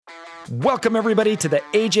Welcome, everybody, to the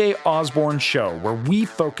AJ Osborne Show, where we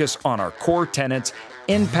focus on our core tenets: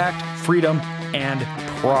 impact, freedom, and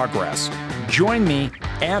progress. Join me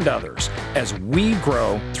and others as we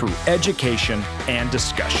grow through education and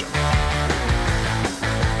discussion.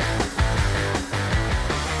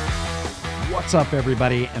 What's up,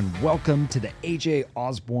 everybody, and welcome to the AJ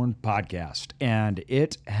Osborne Podcast. And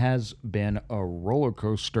it has been a roller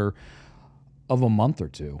coaster of a month or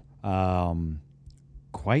two.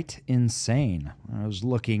 Quite insane. I was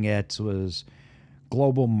looking at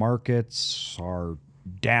global markets are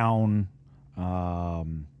down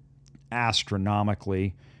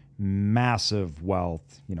astronomically, massive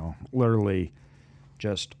wealth, literally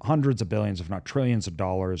just hundreds of billions, if not trillions of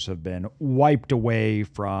dollars have been wiped away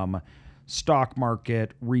from stock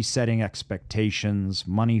market, resetting expectations,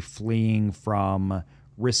 money fleeing from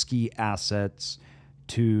risky assets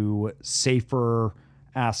to safer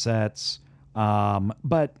assets.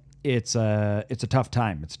 But it's a tough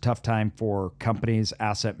time. It's a tough time for companies,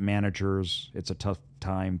 asset managers. It's a tough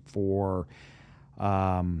time for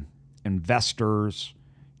investors.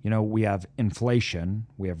 We have inflation.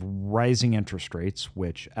 We have rising interest rates,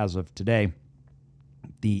 which as of today,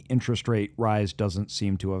 the interest rate rise doesn't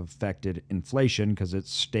seem to have affected inflation because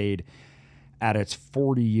it's stayed at its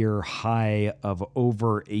 40-year high of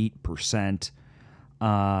over 8%.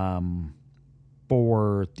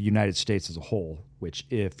 For the United States as a whole, which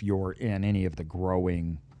if you're in any of the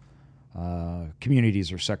growing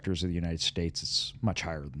communities or sectors of the United States, it's much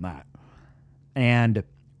higher than that. And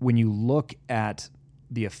when you look at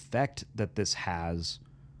the effect that this has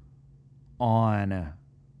on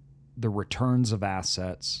the returns of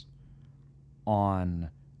assets, on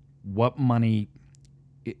what money,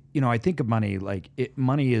 I think of money like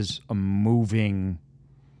money is a moving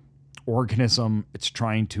organism. It's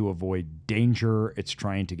trying to avoid danger. It's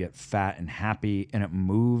trying to get fat and happy, and it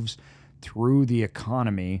moves through the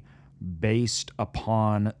economy based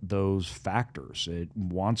upon those factors. It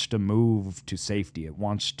wants to move to safety. It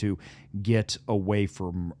wants to get away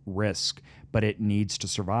from risk, but it needs to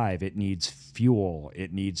survive. It needs fuel.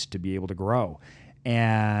 It needs to be able to grow.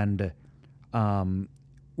 And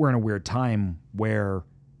we're in a weird time where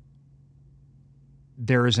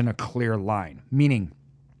there isn't a clear line, meaning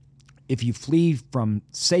if you flee from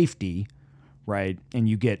safety, right, and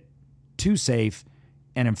you get too safe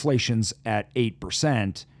and inflation's at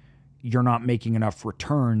 8%, you're not making enough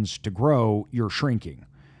returns to grow, you're shrinking.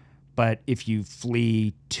 But if you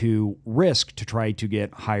flee to risk to try to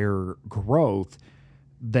get higher growth,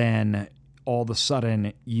 then all of a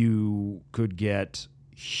sudden you could get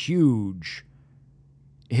huge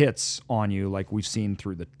hits on you, like we've seen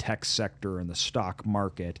through the tech sector and the stock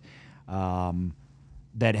market,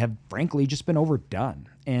 that have frankly just been overdone.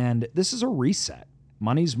 And this is a reset.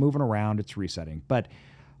 Money's moving around, it's resetting. But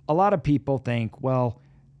a lot of people think, well,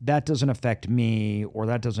 that doesn't affect me, or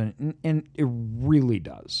that doesn't, and it really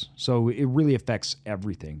does. So it really affects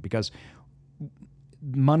everything, because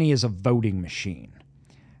money is a voting machine.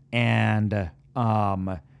 And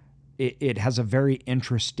it has a very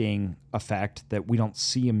interesting effect that we don't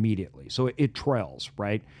see immediately. So it trails,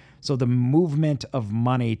 right? So the movement of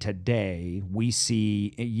money today, we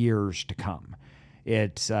see years to come.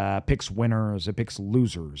 It picks winners, it picks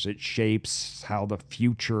losers, it shapes how the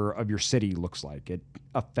future of your city looks like. It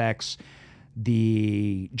affects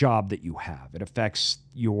the job that you have. It affects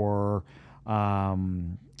your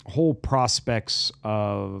whole prospects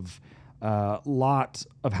of lot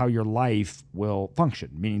of how your life will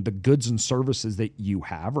function, meaning the goods and services that you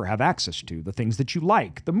have or have access to, the things that you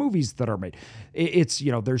like, the movies that are made. It's,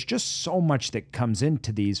 there's just so much that comes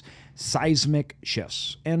into these seismic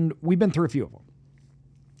shifts. And we've been through a few of them.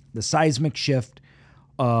 The seismic shift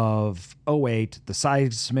of 2008, the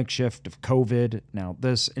seismic shift of COVID, now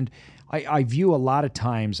this. And I view a lot of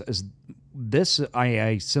times as this,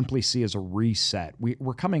 I simply see as a reset.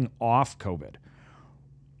 We're coming off COVID.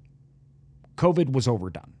 COVID was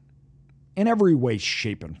overdone. In every way,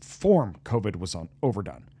 shape, and form, COVID was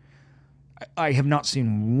overdone. I have not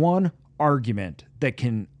seen one argument that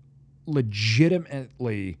can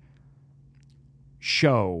legitimately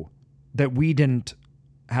show that we didn't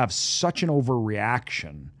have such an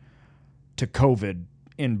overreaction to COVID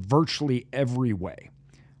in virtually every way.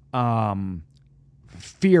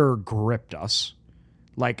 Fear gripped us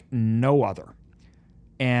like no other.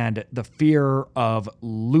 And the fear of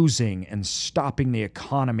losing and stopping the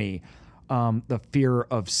economy, the fear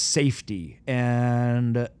of safety,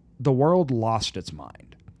 and the world lost its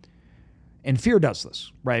mind. And fear does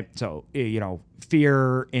this, right? So,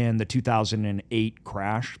 fear in the 2008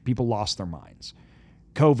 crash, people lost their minds.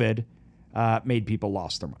 COVID made people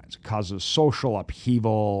lost their minds. It causes social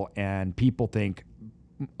upheaval, and people think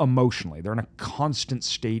emotionally. They're in a constant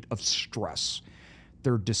state of stress.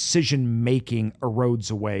 Their decision making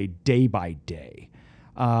erodes away day by day.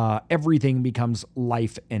 Everything becomes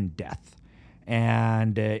life and death.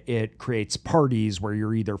 And it creates parties where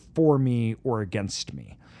you're either for me or against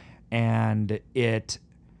me. And it's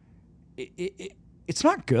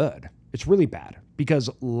not good. It's really bad because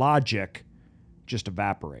logic just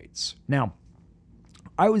evaporates. Now,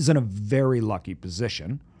 I was in a very lucky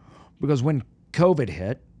position because when COVID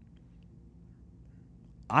hit,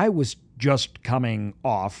 I was just coming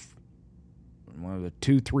off one of the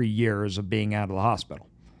 2-3 years of being out of the hospital.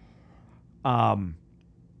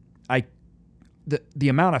 The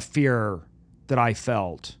amount of fear that I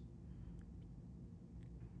felt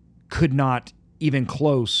could not even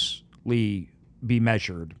closely be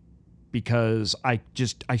measured because I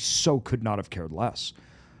so could not have cared less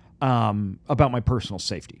about my personal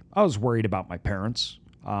safety. I was worried about my parents.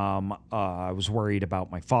 I was worried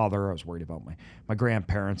about my father. I was worried about my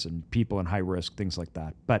grandparents and people in high risk, things like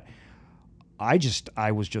that. But I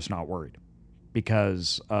was just not worried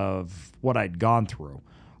because of what I'd gone through.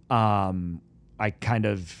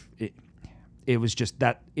 It was just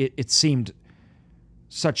that it seemed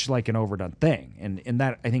such like an overdone thing. And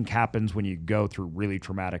that I think happens when you go through really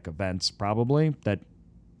traumatic events, probably, that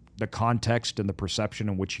the context and the perception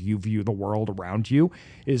in which you view the world around you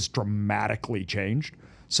is dramatically changed.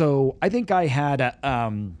 So I think I had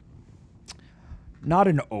not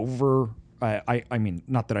an over, I mean,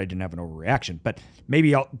 not that I didn't have an overreaction, but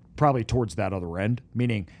maybe probably towards that other end,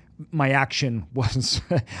 meaning my action was,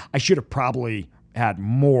 I should have probably had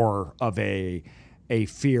more of a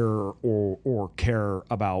fear or care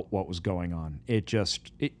about what was going on. It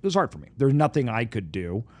was hard for me. There's nothing I could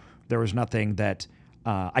do. There was nothing that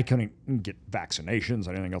I couldn't get vaccinations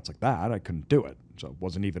or anything else like that. I couldn't do it. So it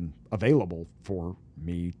wasn't even available for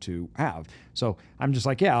me to have. So I'm just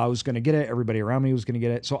like, yeah, I was going to get it. Everybody around me was going to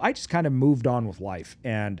get it. So I just kind of moved on with life.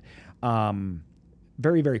 And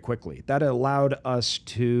very, very quickly, that allowed us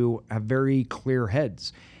to have very clear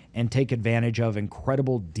heads and take advantage of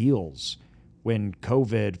incredible deals. When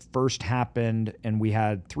COVID first happened and we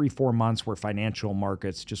had 3-4 months where financial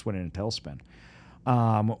markets just went in a tailspin,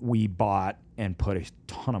 we bought and put a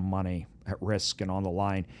ton of money at risk and on the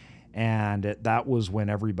line. And that was when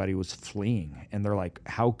everybody was fleeing. And they're like,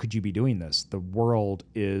 how could you be doing this? The world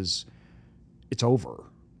it's over.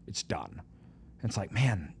 It's done. And it's like,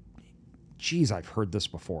 man, geez, I've heard this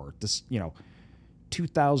before.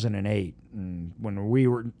 2008, and when we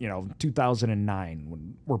were, 2009,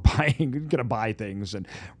 when we're going to buy things, and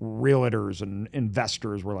realtors and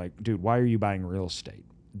investors were like, dude, why are you buying real estate?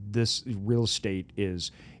 This real estate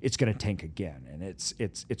it's going to tank again. And it's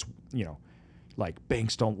like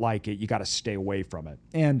banks don't like it. You got to stay away from it.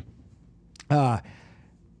 And the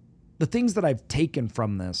things that I've taken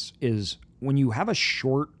from this is when you have a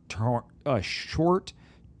short-term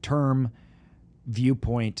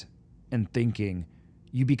viewpoint and thinking,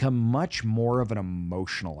 you become much more of an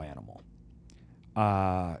emotional animal.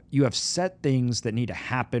 You have set things that need to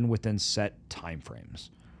happen within set timeframes.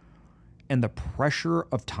 And the pressure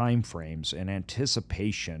of timeframes and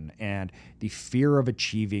anticipation and the fear of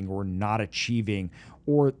achieving or not achieving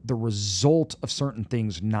or the result of certain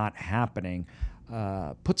things not happening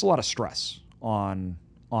puts a lot of stress on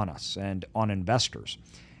us and on investors.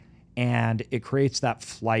 And it creates that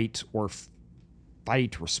flight or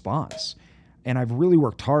fight response. And I've really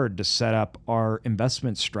worked hard to set up our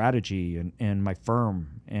investment strategy in my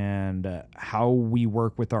firm and how we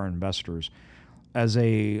work with our investors as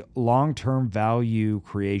a long-term value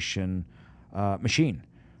creation machine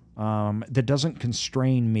that doesn't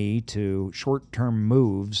constrain me to short-term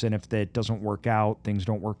moves. And if that doesn't work out, things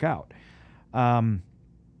don't work out. I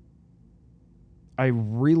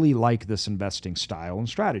really like this investing style and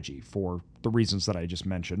strategy for the reasons that I just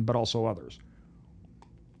mentioned, but also others.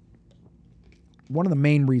 One of the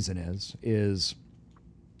main reasons is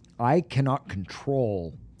I cannot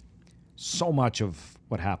control so much of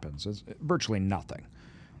what happens. It's virtually nothing.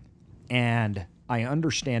 And I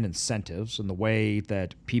understand incentives and the way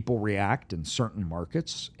that people react in certain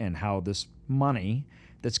markets and how this money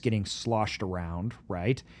that's getting sloshed around,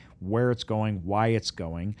 right, where it's going, why it's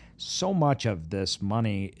going. So much of this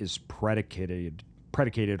money is predicated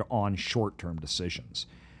on short-term decisions.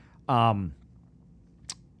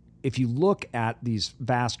 If you look at these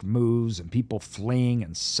vast moves and people fleeing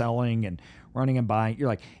and selling and running and buying, you're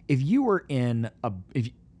like, if you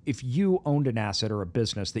owned an asset or a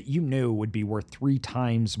business that you knew would be worth 3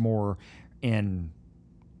 times more in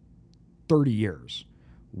 30 years,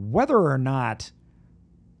 whether or not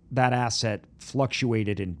that asset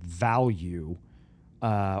fluctuated in value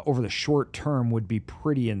over the short term would be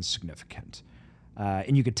pretty insignificant.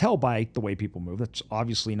 And you could tell by the way people move. That's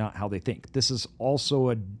obviously not how they think. This is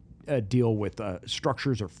also a deal with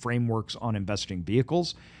structures or frameworks on investing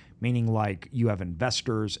vehicles, meaning like you have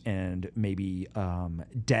investors and maybe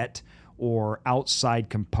debt or outside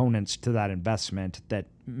components to that investment that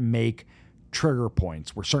make trigger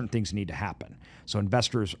points where certain things need to happen. So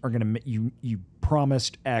investors are going to, you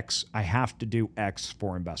promised X, I have to do X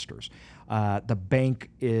for investors. The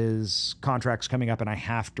bank is contracts coming up and I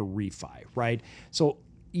have to refi, right? So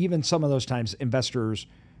even some of those times investors,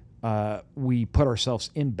 we put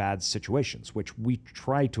ourselves in bad situations, which we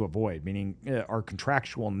try to avoid, meaning our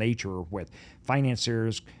contractual nature with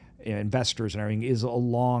financiers, investors and everything is a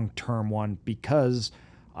long-term one because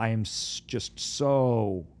I am just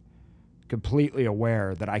so completely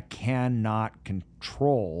aware that I cannot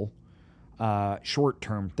control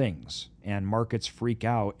short-term things, and markets freak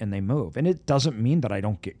out and they move. And it doesn't mean that I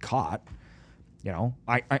don't get caught. You know,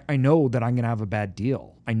 I know that I'm going to have a bad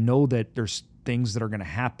deal. I know that there's things that are going to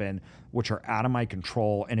happen which are out of my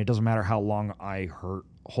control, and it doesn't matter how long I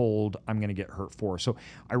hold, I'm going to get hurt for. So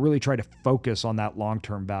I really try to focus on that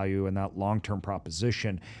long-term value and that long-term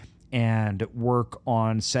proposition and work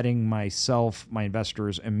on setting myself, my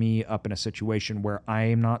investors, and me up in a situation where I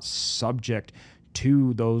am not subject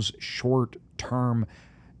to those short-term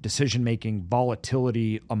decision-making,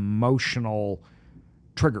 volatility, emotional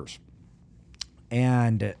triggers.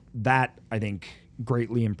 And that, I think,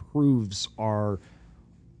 greatly improves our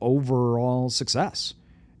overall success.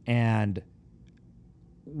 And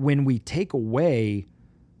when we take away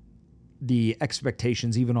the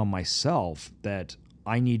expectations, even on myself, that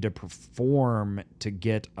I need to perform to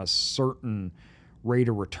get a certain rate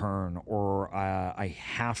of return, or I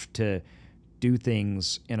have to do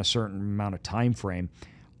things in a certain amount of time frame,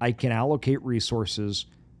 I can allocate resources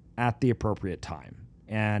at the appropriate time,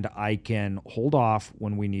 and I can hold off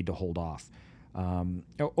when we need to hold off.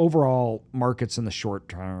 Overall, markets in the short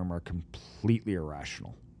term are completely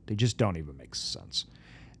irrational. They just don't even make sense.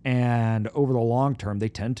 And over the long term, they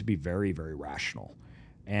tend to be very, very rational,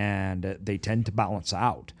 and they tend to balance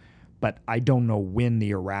out. But I don't know when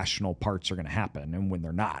the irrational parts are going to happen and when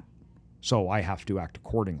they're not. So I have to act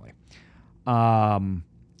accordingly. And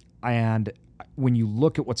when you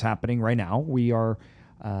look at what's happening right now, we are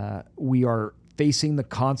facing the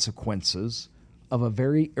consequences of a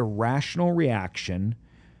very irrational reaction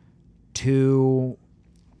to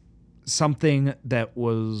something that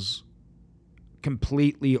was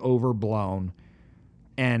completely overblown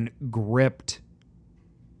and gripped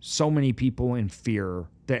so many people in fear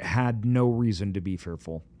that had no reason to be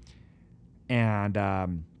fearful. And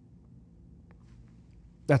I'm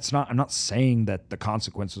not saying that the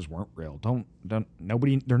consequences weren't real. There's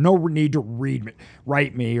no need to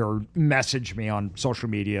write me or message me on social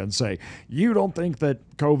media and say, you don't think that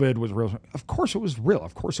COVID was real. Of course it was real.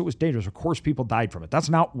 Of course it was dangerous. Of course people died from it. That's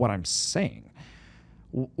not what I'm saying.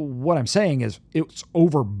 What I'm saying is it's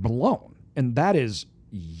overblown. And that is,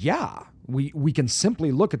 we can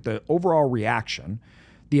simply look at the overall reaction,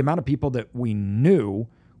 the amount of people that we knew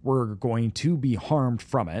were going to be harmed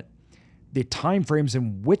from it, the time frames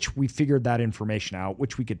in which we figured that information out,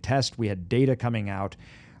 which we could test, we had data coming out,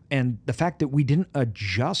 and the fact that we didn't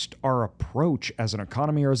adjust our approach as an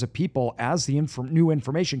economy or as a people as the new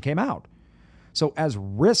information came out. So as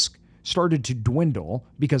risk started to dwindle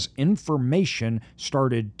because information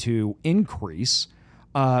started to increase,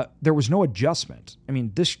 there was no adjustment. I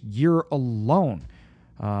mean, this year alone,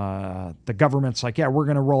 the government's like, we're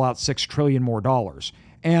going to roll out $6 trillion more dollars.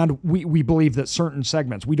 And we believe that certain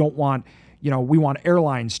segments, we don't want, we want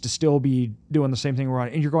airlines to still be doing the same thing we're on.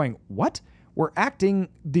 And you're going, what? We're acting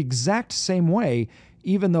the exact same way,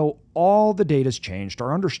 even though all the data's changed,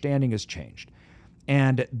 our understanding has changed.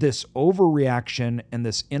 And this overreaction and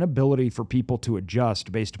this inability for people to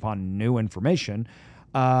adjust based upon new information,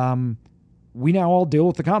 we now all deal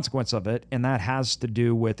with the consequence of it. And that has to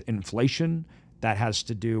do with inflation. That has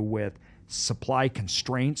to do with supply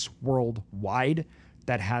constraints worldwide.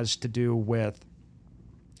 That has to do with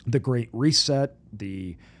the Great Reset.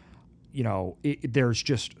 There's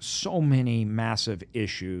just so many massive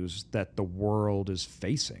issues that the world is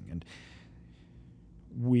facing, and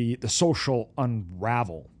the social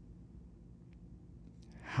unravel.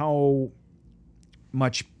 How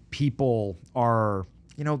much people are,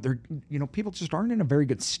 people just aren't in a very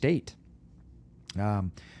good state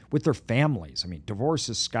with their families. I mean, divorce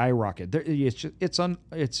is skyrocketed.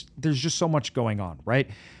 There's just so much going on, right?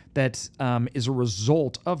 That is a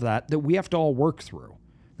result of that we have to all work through.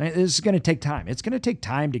 This is going to take time. It's going to take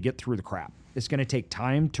time to get through the crap. It's going to take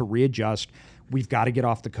time to readjust. We've got to get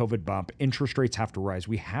off the COVID bump. Interest rates have to rise.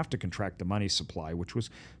 We have to contract the money supply, which was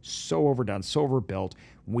so overdone, so overbuilt.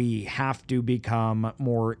 We have to become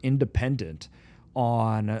more independent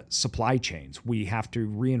on supply chains. We have to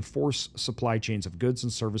reinforce supply chains of goods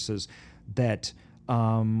and services that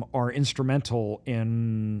are instrumental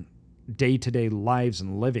in day-to-day lives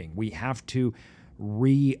and living. We have to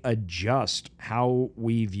readjust how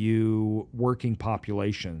we view working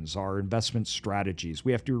populations, our investment strategies.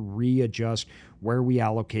 We have to readjust where we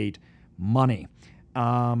allocate money.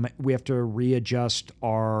 We have to readjust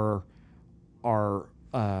our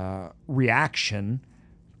reaction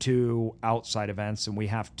to outside events, and we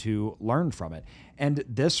have to learn from it. And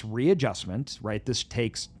this readjustment, right, this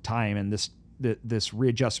takes time, and this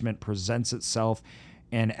readjustment presents itself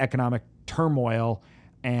in economic turmoil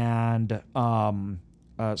and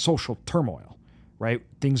social turmoil, right?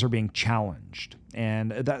 Things are being challenged,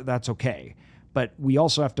 and that's okay. But we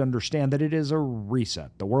also have to understand that it is a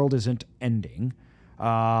reset. The world isn't ending.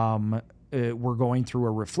 We're going through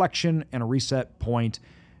a reflection and a reset point,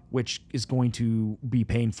 which is going to be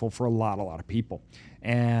painful for a lot of people.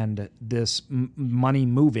 And this money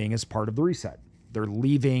moving is part of the reset. They're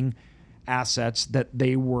leaving assets that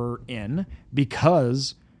they were in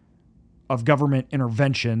because of government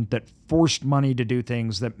intervention that forced money to do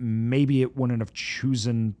things that maybe it wouldn't have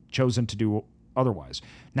chosen to do otherwise.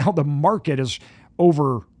 Now the market is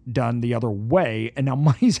overdone the other way, and now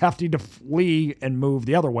money's having to flee and move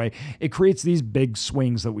the other way. It creates these big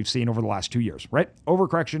swings that we've seen over the last 2 years, right?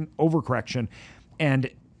 Overcorrection, and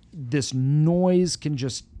this noise can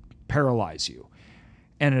just paralyze you.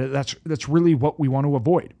 And that's really what we want to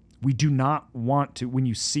avoid. We do not want to, when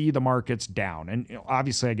you see the markets down, and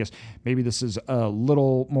obviously, I guess maybe this is a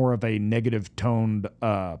little more of a negative toned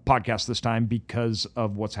podcast this time because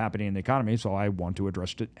of what's happening in the economy, so I want to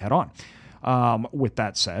address it head on. With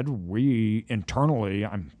that said, we internally,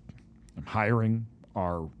 I'm hiring,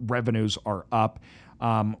 our revenues are up.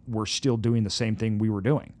 We're still doing the same thing we were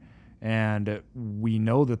doing. And we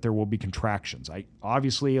know that there will be contractions.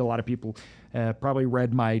 Obviously, a lot of people probably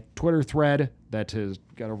read my Twitter thread that has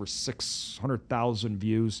got over 600,000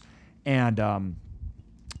 views. And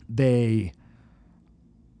they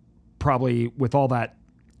probably, with all that,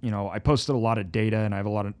 I posted a lot of data, and I have a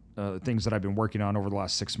lot of things that I've been working on over the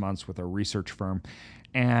last 6 months with a research firm.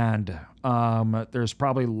 And there's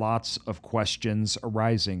probably lots of questions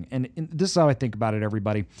arising. And this is how I think about it,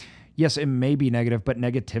 everybody. Yes, it may be negative, but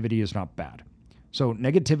negativity is not bad. So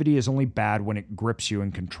negativity is only bad when it grips you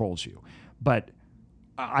and controls you. But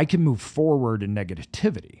I can move forward in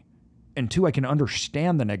negativity. And two, I can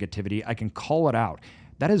understand the negativity. I can call it out.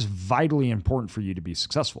 That is vitally important for you to be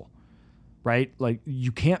successful, right? Like,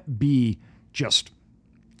 you can't be just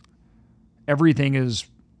everything is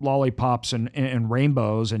lollipops and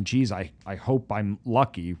rainbows and geez, I hope I'm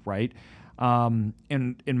lucky, right?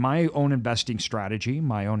 In my own investing strategy,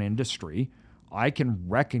 my own industry, I can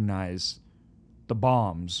recognize the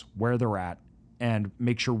bombs, where they're at, and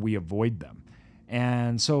make sure we avoid them.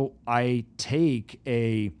 And so I take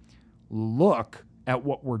a look at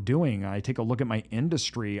what we're doing. I take a look at my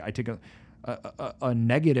industry. I take a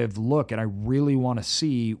negative look, and I really want to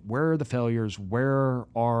see where are the failures, where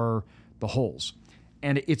are the holes.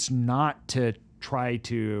 And it's not to try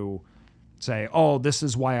to say, oh, this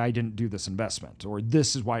is why I didn't do this investment, or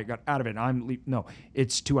this is why I got out of it. No,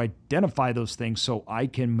 it's to identify those things so I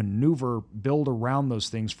can maneuver, build around those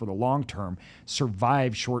things for the long term,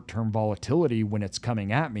 survive short-term volatility when it's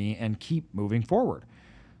coming at me, and keep moving forward.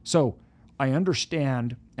 So I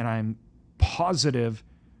understand, and I'm positive,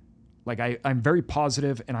 I'm very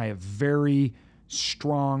positive, and I have very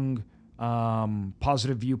strong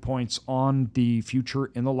positive viewpoints on the future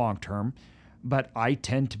in the long term. But I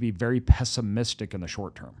tend to be very pessimistic in the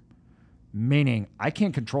short term, meaning I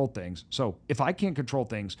can't control things. So if I can't control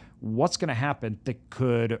things, what's going to happen that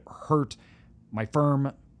could hurt my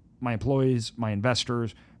firm, my employees, my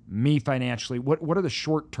investors, me financially? What are the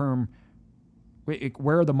short term,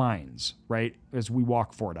 where are the mines, right, as we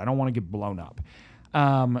walk forward? I don't want to get blown up.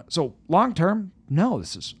 So long term, no,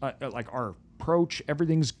 this is like our approach.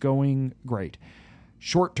 Everything's going great.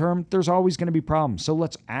 Short term, there's always going to be problems. So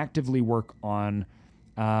let's actively work on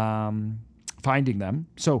finding them.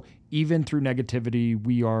 So even through negativity,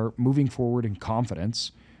 we are moving forward in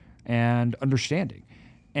confidence and understanding.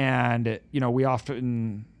 And, we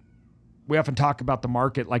often talk about the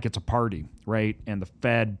market like it's a party, right? And the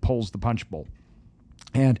Fed pulls the punch bowl.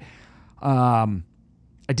 And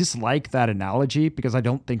I dislike that analogy because I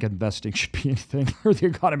don't think investing should be anything, or the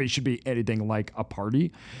economy should be anything like a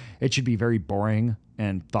party. It should be very boring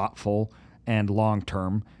and thoughtful and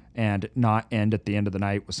long-term. and not end at the end of the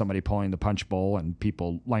night with somebody pulling the punch bowl and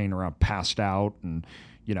people laying around passed out. And,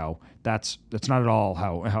 that's not at all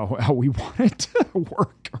how we want it to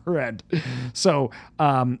work or end. So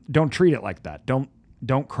don't treat it like that.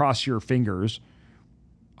 Don't cross your fingers,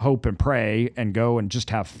 hope and pray, and go and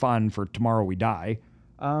just have fun for tomorrow we die.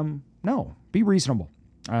 No, be reasonable.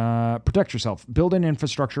 Protect yourself. Build an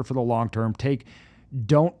infrastructure for the long term.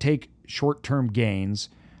 Don't take short-term gains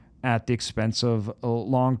at the expense of a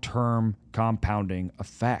long-term compounding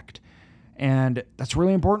effect. And that's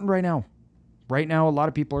really important right now. Right now, a lot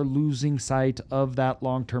of people are losing sight of that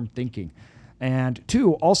long-term thinking. And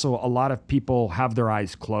two, also, a lot of people have their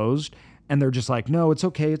eyes closed and they're just like, no, it's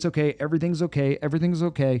okay. It's okay. Everything's okay. Everything's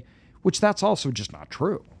okay, which that's also just not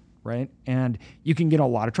true, right? And you can get in a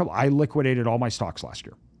lot of trouble. I liquidated all my stocks last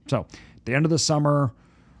year. So at the end of the summer,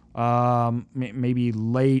 maybe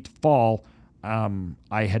late fall,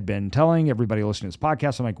 I had been telling everybody listening to this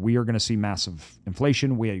podcast, I'm like, we are going to see massive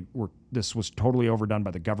inflation. This was totally overdone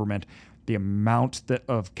by the government. The amount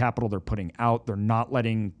of capital they're putting out, they're not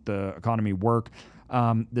letting the economy work.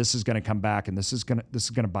 This is going to come back, and this is going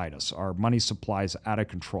to bite us. Our money supply is out of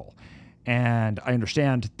control, and I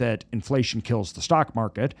understand that inflation kills the stock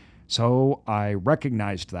market. So I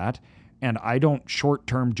recognized that, and I don't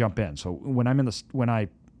short-term jump in. So when I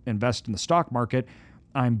invest in the stock market,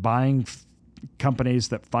 I'm buying companies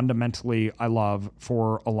that fundamentally I love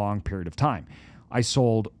for a long period of time. I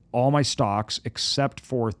sold all my stocks except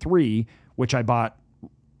for 3, which I bought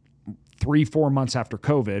 3-4 months after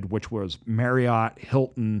COVID, which was Marriott,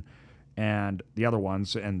 Hilton, and the other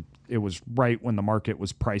ones. And it was right when the market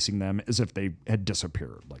was pricing them as if they had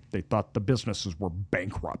disappeared. Like they thought the businesses were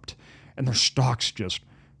bankrupt and their stocks just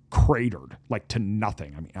cratered like to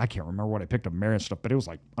nothing. I mean, I can't remember what I picked up Marriott stuff, but it was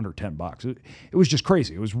like under $10. It was just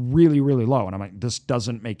crazy. It was really, really low. And I'm like, this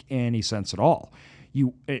doesn't make any sense at all.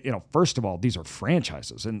 First of all, these are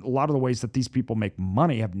franchises, and a lot of the ways that these people make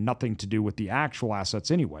money have nothing to do with the actual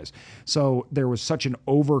assets anyways. So there was such an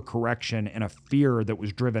overcorrection and a fear that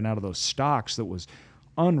was driven out of those stocks that was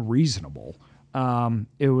unreasonable.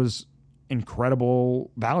 It was incredible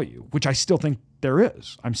value, which I still think there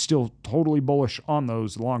is. I'm still totally bullish on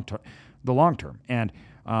those the long term. And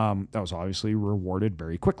that was obviously rewarded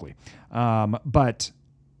very quickly. But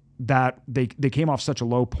that they came off such a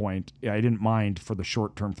low point, I didn't mind for the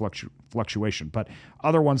short-term fluctuation. But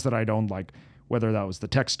other ones that I don't like, whether that was the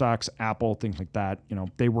tech stocks, Apple, things like that,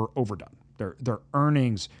 they were overdone. Their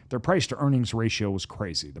earnings, their price to earnings ratio was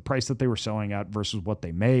crazy. The price that they were selling at versus what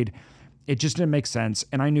they made, it just didn't make sense.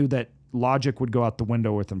 And I knew that logic would go out the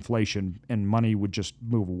window with inflation and money would just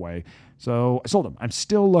move away. So I sold them. I'm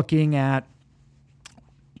still looking at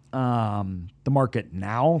the market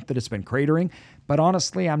now that it's been cratering, but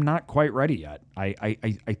honestly, I'm not quite ready yet. I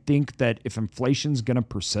think that if inflation's going to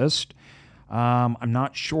persist, I'm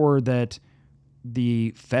not sure that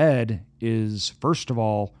the Fed is, first of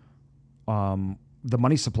all, the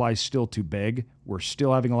money supply is still too big. We're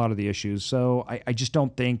still having a lot of the issues. So I just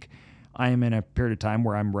don't think I am in a period of time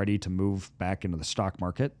where I'm ready to move back into the stock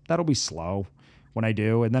market. That'll be slow when I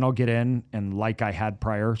do, and then I'll get in and like I had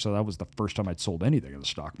prior. So that was the first time I'd sold anything in the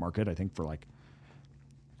stock market, I think for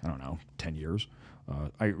 10 years.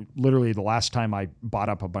 I literally, the last time I bought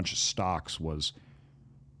up a bunch of stocks was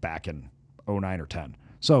back in 09 or 10.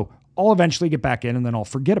 So I'll eventually get back in and then I'll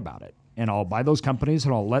forget about it. And I'll buy those companies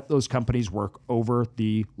and I'll let those companies work over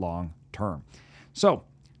the long term. So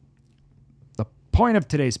the point of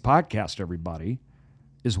today's podcast, everybody,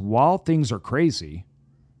 is while things are crazy,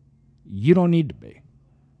 you don't need to be.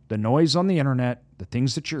 The noise on the internet, the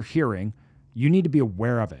things that you're hearing, you need to be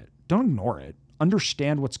aware of it. Don't ignore it.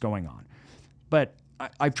 Understand what's going on. But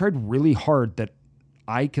I've tried really hard that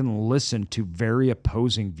I can listen to very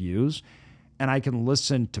opposing views, and I can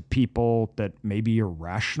listen to people that may be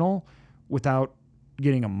irrational without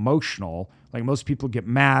getting emotional. Like most people get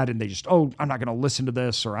mad and they just, I'm not going to listen to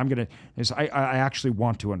this, or I actually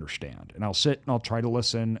want to understand. And I'll sit and I'll try to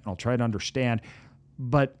listen and I'll try to understand.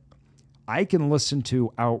 But I can listen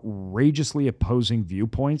to outrageously opposing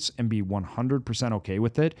viewpoints and be 100% okay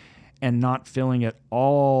with it and not feeling it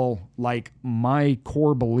all like my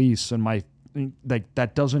core beliefs and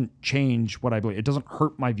that doesn't change what I believe. It doesn't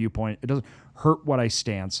hurt my viewpoint. It doesn't hurt what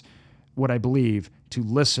I believe to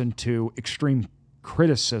listen to extreme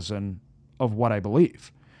criticism of what I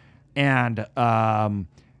believe. And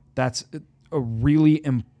that's a really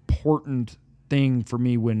important thing for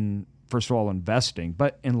me when, first of all, investing,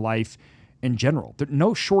 but in life in general. There,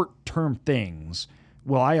 no short-term things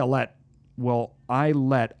will I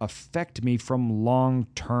let affect me from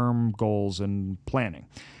long-term goals and planning.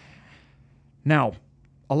 Now,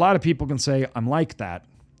 a lot of people can say, I'm like that.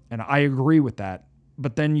 And I agree with that.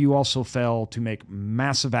 But then you also fail to make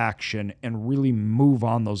massive action and really move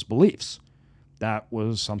on those beliefs. That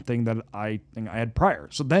was something that I think I had prior.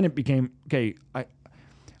 So then it became, okay,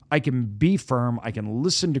 I can be firm. I can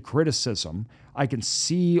listen to criticism. I can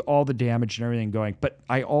see all the damage and everything going, but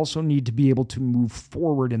I also need to be able to move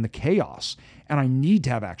forward in the chaos. And I need to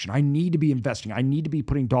have action. I need to be investing. I need to be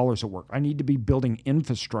putting dollars at work. I need to be building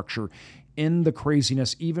infrastructure in the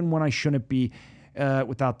craziness, even when I shouldn't be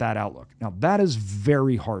without that outlook. Now, that is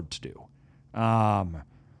very hard to do.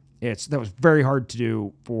 That was very hard to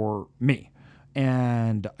do for me.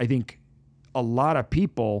 And I think a lot of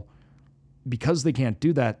people, because they can't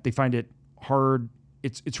do that, they find it hard.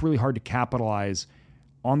 It's really hard to capitalize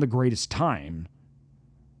on the greatest time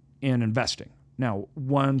in investing. Now,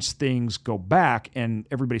 once things go back and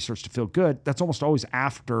everybody starts to feel good, that's almost always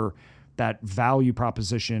after that value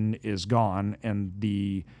proposition is gone and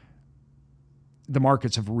the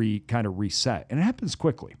markets have kind of reset. And it happens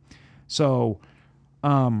quickly. So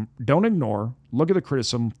don't ignore, look at the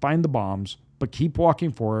criticism, find the bombs, but keep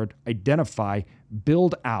walking forward, identify,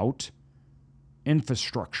 build out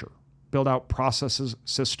infrastructure, build out processes,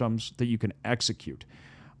 systems that you can execute,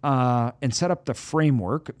 and set up the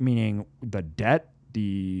framework, meaning the debt,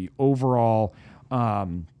 the overall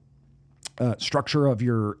structure of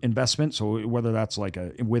your investment. So whether that's like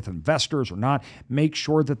with investors or not, make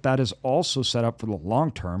sure that that is also set up for the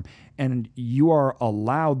long term, and you are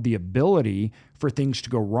allowed the ability for things to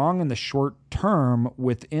go wrong in the short term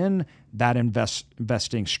within that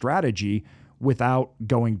investing strategy without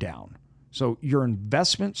going down. So your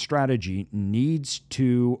investment strategy needs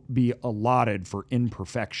to be allotted for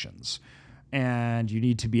imperfections, and you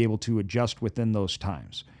need to be able to adjust within those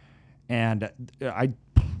times. And I'd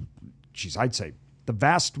say the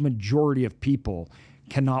vast majority of people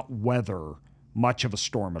cannot weather much of a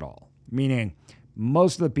storm at all. Meaning,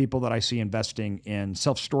 most of the people that I see investing in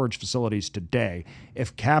self-storage facilities today,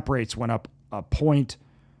 if cap rates went up a point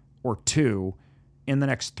or two in the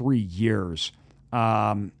next 3 years,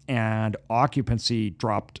 and occupancy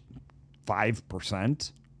dropped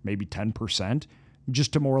 5%, maybe 10%,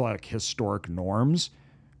 just to more like historic norms,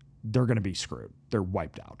 they're going to be screwed. They're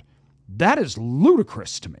wiped out. That is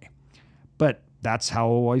ludicrous to me. But that's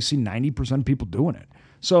how I see 90% of people doing it.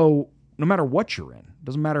 So no matter what you're in, it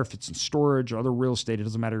doesn't matter if it's in storage or other real estate, it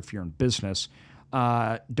doesn't matter if you're in business,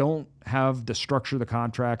 don't have the structure of the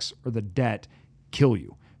contracts or the debt kill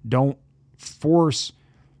you. Don't force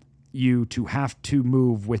you to have to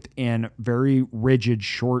move within very rigid,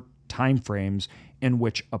 short timeframes in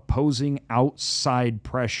which opposing outside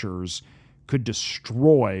pressures could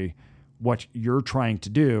destroy what you're trying to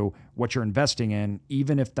do, what you're investing in,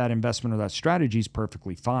 even if that investment or that strategy is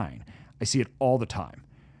perfectly fine. I see it all the time.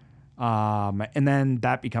 And then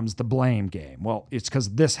that becomes the blame game. Well, it's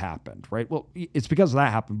because this happened, right? Well, it's because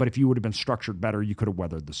that happened, but if you would have been structured better, you could have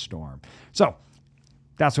weathered the storm. So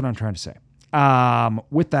that's what I'm trying to say.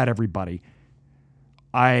 With that, everybody,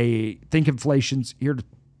 I think inflation's here to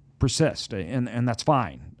persist, and that's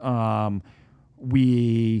fine.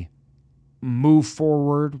 We move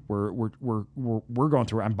forward. We're going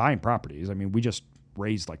through. I'm buying properties. I mean, we just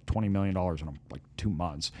raised like $20 million in like 2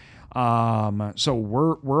 months. So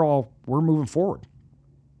we're moving forward.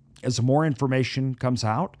 As more information comes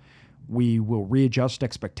out, we will readjust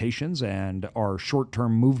expectations and our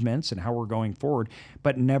short-term movements and how we're going forward,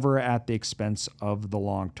 but never at the expense of the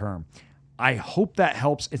long term. I hope that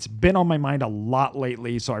helps. It's been on my mind a lot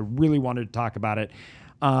lately, so I really wanted to talk about it.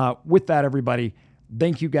 With that, everybody,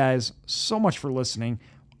 thank you guys so much for listening.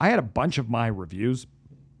 I had a bunch of my reviews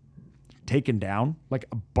taken down, like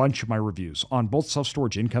a bunch of my reviews on both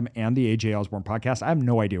Self-Storage Income and the AJ Osborne podcast. I have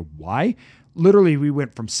no idea why. Literally, we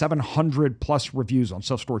went from 700 plus reviews on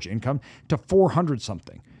Self-Storage Income to 400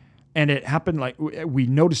 something. And it happened like we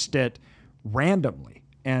noticed it randomly.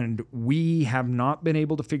 And we have not been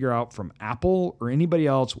able to figure out from Apple or anybody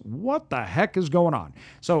else what the heck is going on.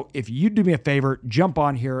 So if you do me a favor, jump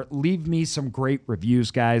on here, leave me some great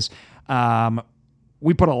reviews, guys.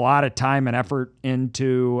 We put a lot of time and effort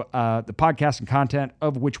into the podcast and content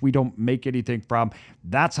of which we don't make anything from.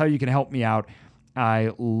 That's how you can help me out.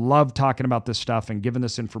 I love talking about this stuff and giving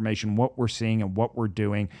this information, what we're seeing and what we're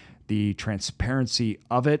doing, the transparency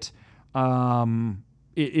of it.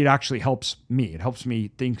 It actually helps me. It helps me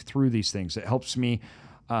think through these things. It helps me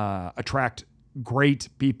attract great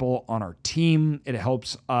people on our team. It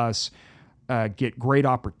helps us get great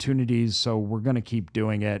opportunities. So we're going to keep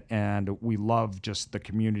doing it. And we love just the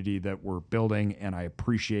community that we're building. And I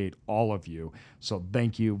appreciate all of you. So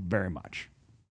thank you very much.